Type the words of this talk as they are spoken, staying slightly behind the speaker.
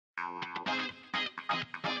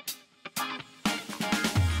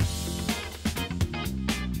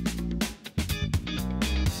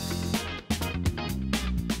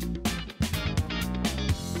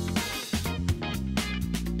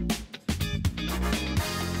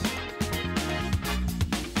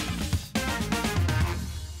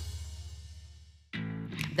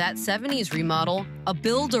That 70's Remodel, a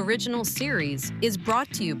Build Original series, is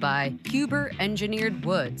brought to you by Huber Engineered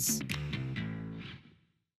Woods.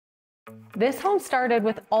 This home started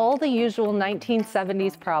with all the usual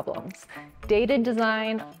 1970s problems. Dated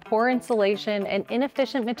design, poor insulation, and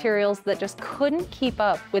inefficient materials that just couldn't keep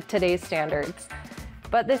up with today's standards.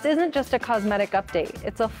 But this isn't just a cosmetic update,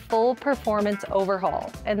 it's a full performance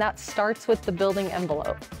overhaul, and that starts with the building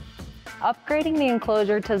envelope. Upgrading the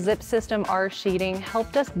enclosure to Zip System R sheeting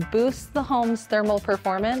helped us boost the home's thermal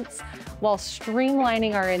performance while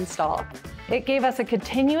streamlining our install. It gave us a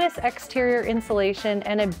continuous exterior insulation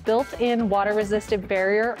and a built-in water-resistant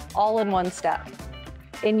barrier all in one step.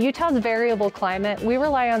 In Utah's variable climate, we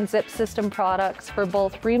rely on Zip System products for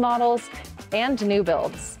both remodels and new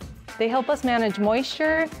builds. They help us manage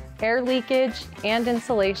moisture, air leakage, and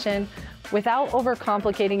insulation without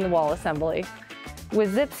overcomplicating the wall assembly.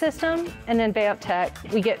 With Zip System and Advanced Tech,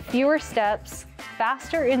 we get fewer steps,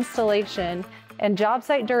 faster installation, and job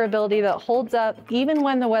site durability that holds up even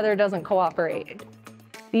when the weather doesn't cooperate.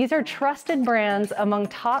 These are trusted brands among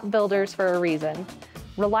top builders for a reason: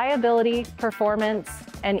 reliability, performance,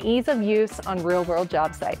 and ease of use on real-world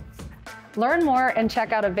job sites. Learn more and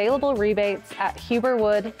check out available rebates at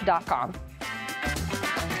huberwood.com.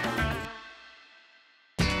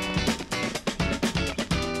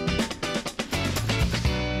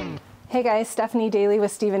 Hey guys, Stephanie Daly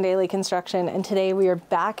with Stephen Daly Construction, and today we are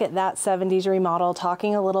back at That 70's Remodel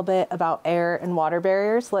talking a little bit about air and water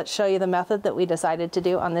barriers. Let's show you the method that we decided to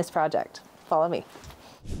do on this project. Follow me.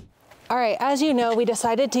 All right, as you know, we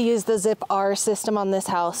decided to use the Zip R system on this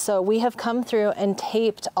house. So we have come through and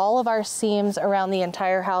taped all of our seams around the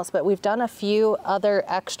entire house, but we've done a few other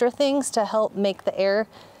extra things to help make the air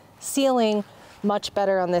sealing much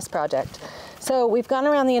better on this project. So we've gone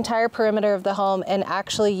around the entire perimeter of the home and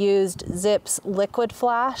actually used Zip's liquid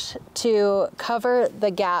flash to cover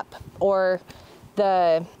the gap or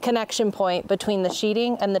the connection point between the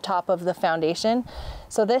sheeting and the top of the foundation.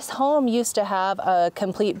 So this home used to have a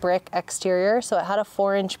complete brick exterior, so it had a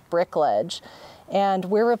 4-inch brick ledge, and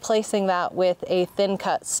we're replacing that with a thin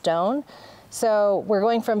cut stone. So we're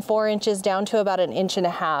going from 4 inches down to about 1.5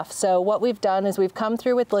 inches. So what we've done is we've come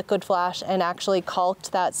through with liquid flash and actually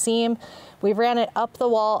caulked that seam. We've ran it up the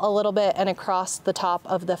wall a little bit and across the top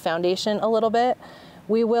of the foundation a little bit.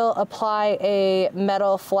 We will apply a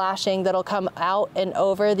metal flashing that'll come out and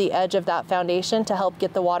over the edge of that foundation to help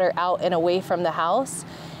get the water out and away from the house.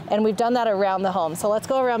 And we've done that around the home. So let's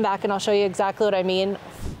go around back and I'll show you exactly what I mean.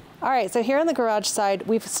 All right, so here on the garage side,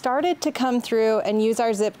 we've started to come through and use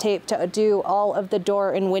our zip tape to do all of the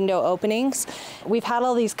door and window openings. We've had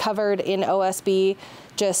all these covered in OSB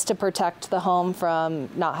just to protect the home from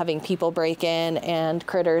not having people break in and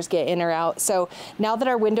critters get in or out. So now that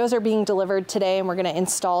our windows are being delivered today and we're gonna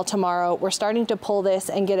install tomorrow, we're starting to pull this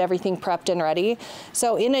and get everything prepped and ready.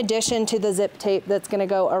 So in addition to the zip tape that's gonna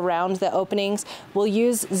go around the openings, we'll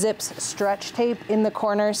use Zip's stretch tape in the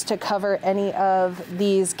corners to cover any of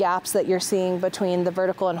these gaps that you're seeing between the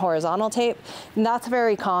vertical and horizontal tape. And that's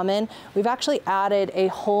very common. We've actually added a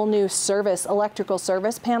whole new electrical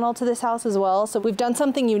service panel to this house as well. So we've done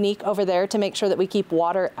something unique over there to make sure that we keep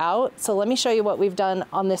water out. So let me show you what we've done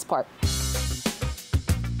on this part.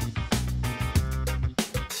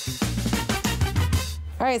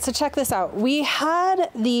 All right, so check this out. We had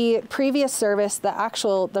the previous service, the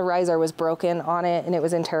riser was broken on it and it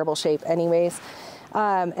was in terrible shape anyways.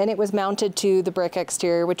 And it was mounted to the brick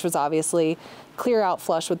exterior, which was obviously clear out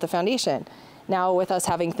flush with the foundation. Now with us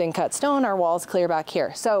having thin cut stone, our wall's clear back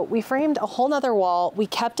here. So we framed a whole nother wall. We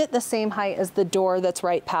kept it the same height as the door that's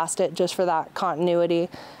right past it, just for that continuity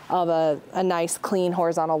of a nice clean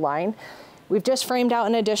horizontal line. We've just framed out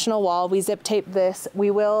an additional wall. We zip taped this.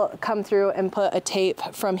 We will come through and put a tape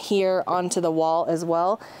from here onto the wall as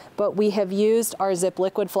well. But we have used our Zip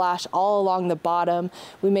liquid flash all along the bottom.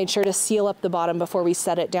 We made sure to seal up the bottom before we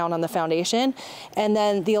set it down on the foundation. And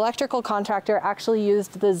then the electrical contractor actually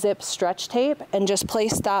used the Zip stretch tape and just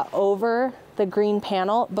placed that over the green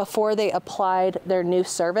panel before they applied their new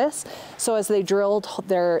service. So as they drilled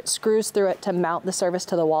their screws through it to mount the service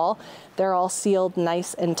to the wall, they're all sealed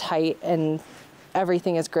nice and tight and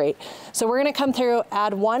everything is great. So we're gonna come through,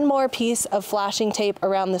 add one more piece of flashing tape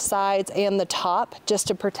around the sides and the top just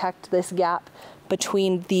to protect this gap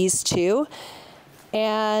between these two.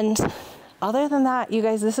 And other than that, you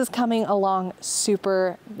guys, this is coming along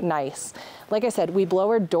super nice. Like I said, we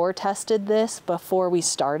blower door tested this before we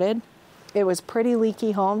started. It was pretty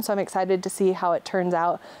leaky home, so I'm excited to see how it turns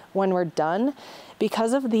out when we're done.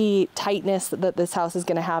 Because of the tightness that this house is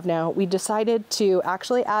gonna have now, we decided to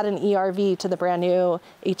actually add an ERV to the brand new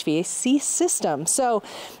HVAC system. So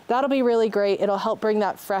that'll be really great. It'll help bring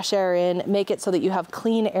that fresh air in, make it so that you have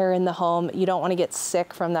clean air in the home. You don't wanna get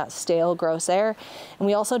sick from that stale, gross air. And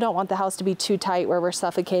we also don't want the house to be too tight where we're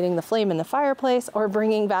suffocating the flame in the fireplace or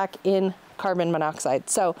bringing back in carbon monoxide.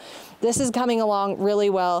 So this is coming along really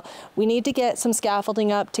well. We need to get some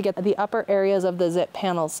scaffolding up to get the upper areas of the zip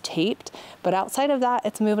panels taped, but outside of that,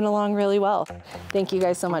 it's moving along really well. Thank you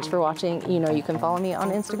guys so much for watching. You know you can follow me on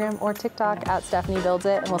Instagram or TikTok at Stephanie Builds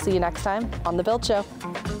It, and we'll see you next time on The Build Show.